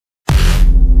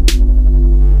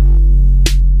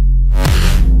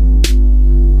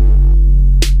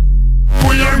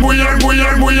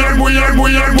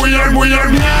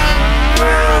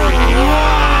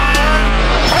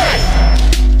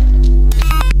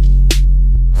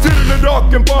Sit in the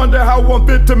dark and ponder how I'm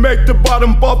fit to make the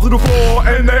bottom fall to the floor,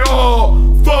 and they all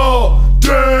fall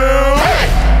down.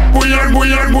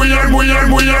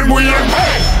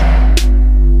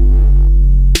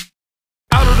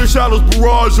 Out of the shadows,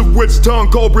 barrage of witch tongue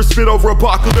cobras spit over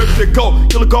apocalyptic cold.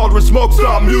 Killer cauldron smoke,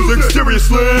 stop music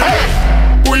seriously.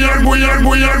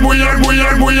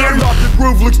 Lock the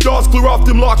groove, look stars clear off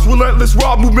them locks. Relentless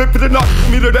raw movement for the knock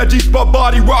meter that G-spot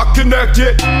body rock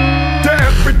connected to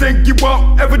everything you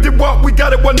want, ever did want. We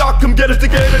got it, one knock, come get us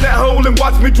together in that hole and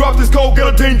watch me drop this cold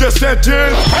guillotine death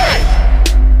sentence.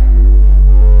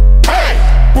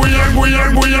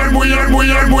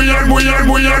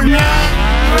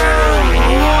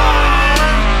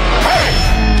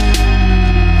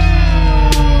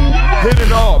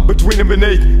 Hidden all between and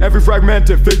beneath every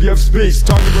fragmented figure of speech.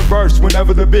 Tongue in reverse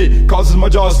whenever the beat causes my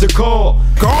jaws to call.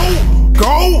 Go,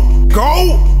 go,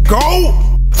 go,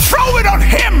 go. Throw it on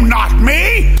him, not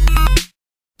me.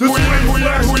 The swing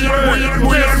flash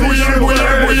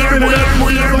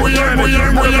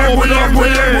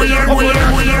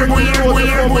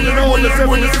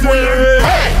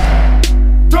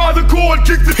tie the cord,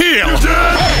 kick the heel.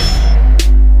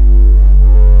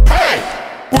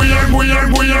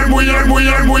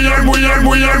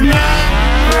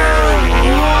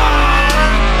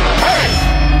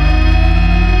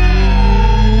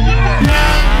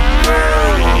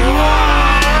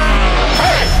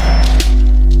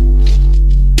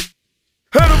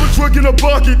 Head of a trick in a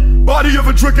bucket, body of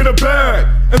a trick in a bag,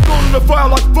 and thrown in the fire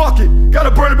like fuck it.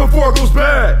 Gotta burn it before it goes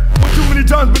bad. But too many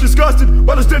times been disgusted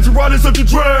by the stench of riding such a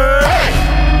dread.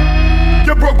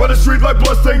 Get broke by the street like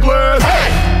bloodstained glass.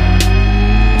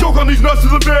 Choke on these nuts to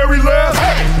the very last.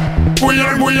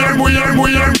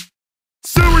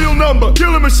 Serial number,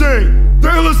 killing machine, the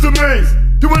illest of means.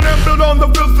 You an build on the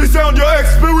filthy sound you're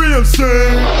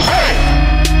experiencing.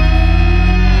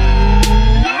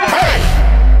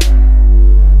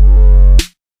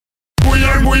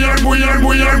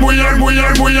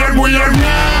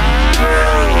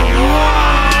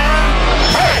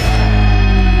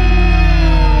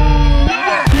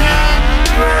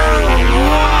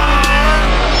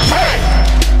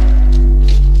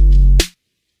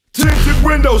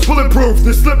 Windows bulletproof,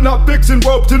 the slip not fixing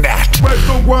rope to that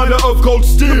redstone grinder of cold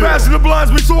steel. The passion that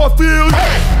blinds me so I feel.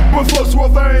 Blood flows through our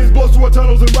veins, blows through our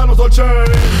tunnels and rattles our chains.